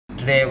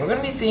Today we're going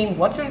to be seeing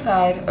what's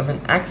inside of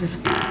an axis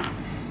cube.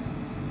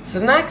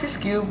 So an axis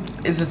cube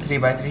is a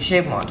 3x3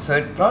 shape mod, so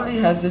it probably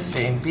has the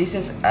same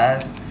pieces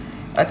as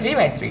a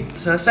 3x3.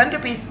 So the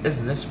centerpiece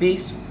is this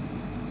piece.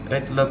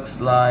 It looks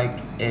like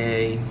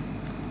a,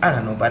 I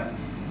don't know, but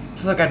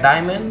it's like a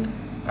diamond,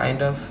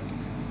 kind of.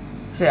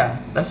 So yeah,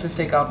 let's just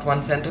take out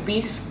one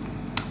centerpiece.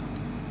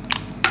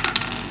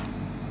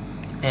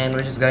 And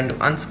we're just going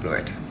to unscrew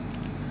it.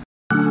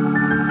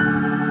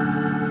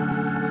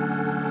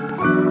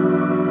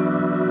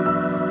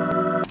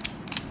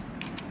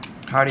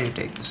 How do you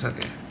take this?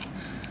 Okay.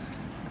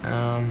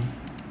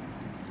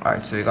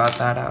 Alright, so we got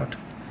that out.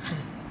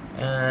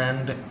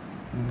 And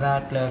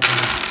that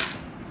left.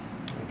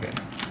 Okay.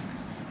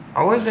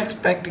 I was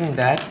expecting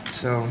that,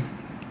 so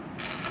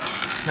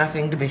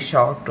nothing to be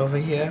shocked over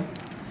here.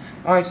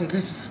 Alright, so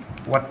this is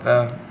what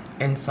the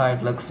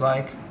inside looks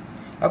like.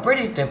 A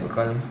pretty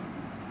typical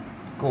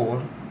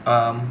core.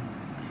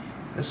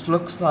 This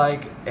looks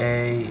like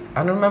a,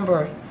 I don't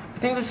remember, I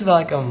think this is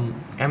like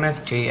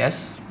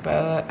MFJS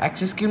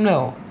axis cube.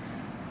 No,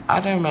 I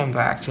don't remember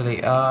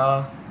actually.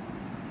 I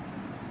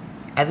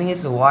think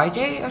it's a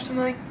YJ or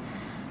something.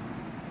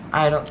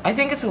 I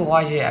think it's a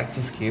YJ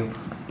axis cube.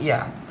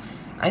 Yeah,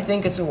 I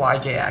think it's a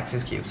YJ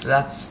axis cube, so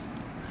that's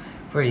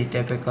pretty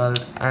typical.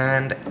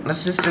 And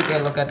let's just take a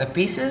look at the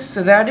pieces.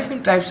 So there are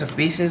different types of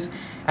pieces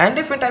and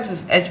different types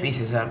of edge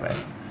pieces as well.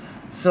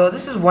 So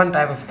this is one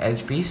type of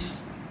edge piece,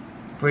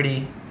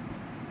 pretty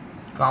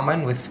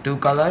common with two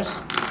colors.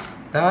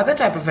 The other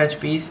type of edge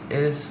piece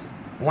is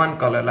one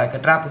color, like a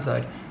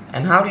trapezoid.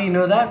 And how do you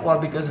know that? Well,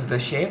 because of the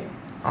shape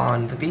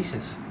on the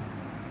pieces.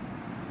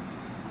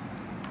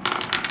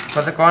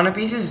 For the corner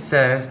pieces,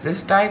 there's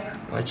this type,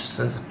 which is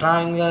a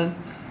triangle,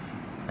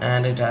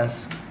 and it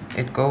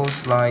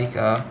goes like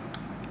so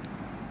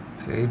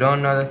you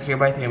don't know the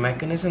 3x3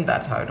 mechanism,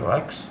 that's how it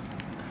works.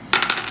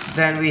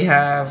 Then we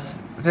have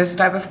this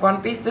type of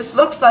corner piece. This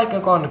looks like a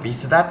corner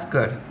piece, so that's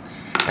good.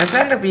 And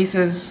centerpiece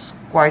is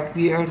quite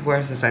weird.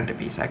 Where's the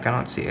centerpiece? I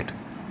cannot see it.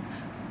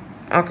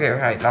 Okay,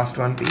 right, last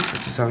one piece,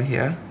 which is over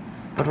here.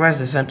 But where's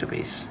the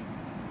centerpiece?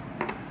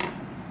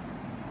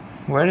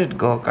 Where did it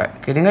go?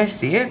 Can you guys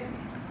see it?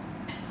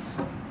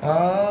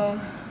 Oh,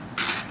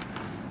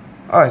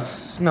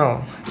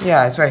 no.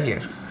 Yeah, it's right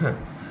here.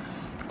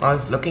 I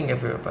was looking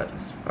everywhere but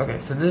this. Okay,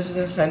 so this is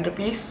a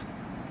centerpiece.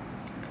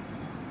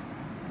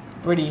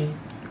 Pretty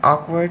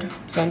awkward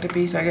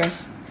centerpiece, I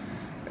guess.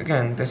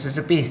 Again, this is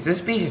a piece.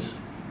 This piece is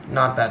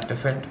not that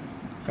different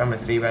from a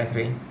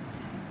 3x3.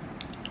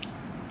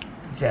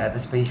 So yeah,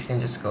 this piece can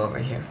just go over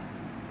here.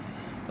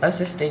 Let's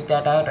just take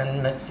that out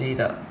and let's see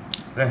the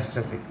rest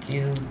of the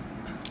cube.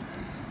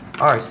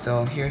 Alright,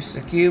 so here's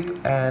the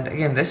cube, and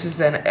again, this is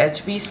an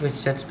edge piece which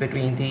sits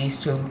between these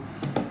two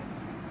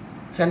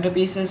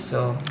centerpieces,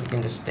 so we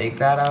can just take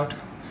that out.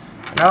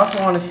 And I also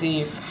want to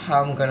see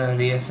how I'm gonna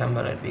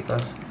reassemble it,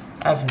 because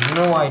I have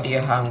no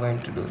idea how I'm going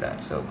to do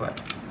that. So, but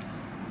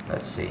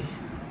let's see.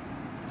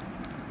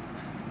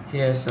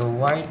 Here's the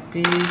white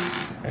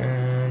piece,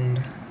 and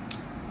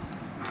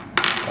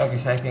okay,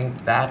 so I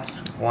think that's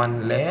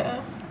one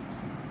layer.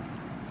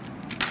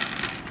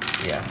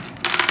 Yeah.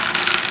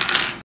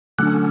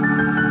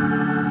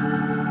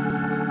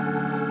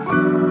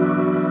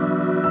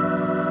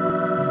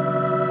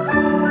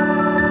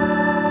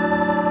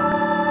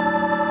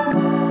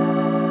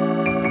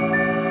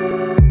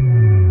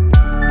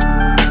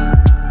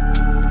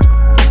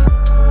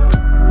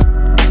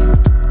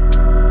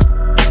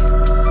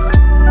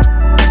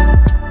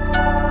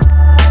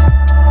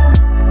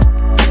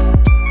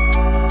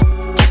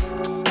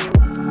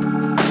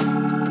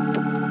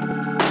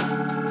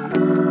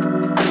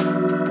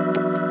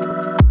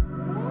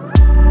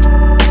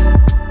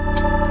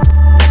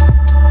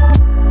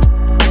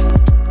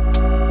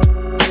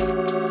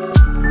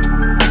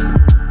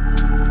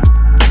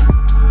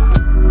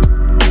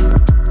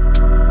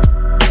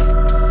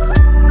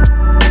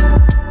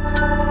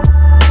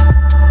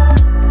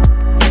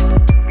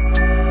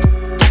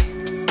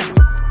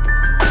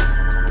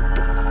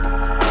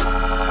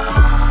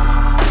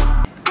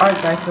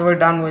 Alright guys, so we're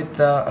done with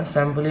the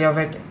assembly of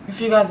it.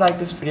 If you guys like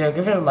this video,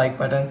 give it a like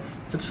button,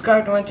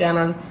 subscribe to my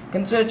channel,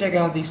 consider checking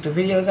out these two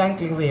videos and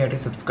click over here to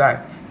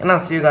subscribe. And I'll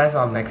see you guys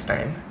all next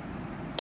time.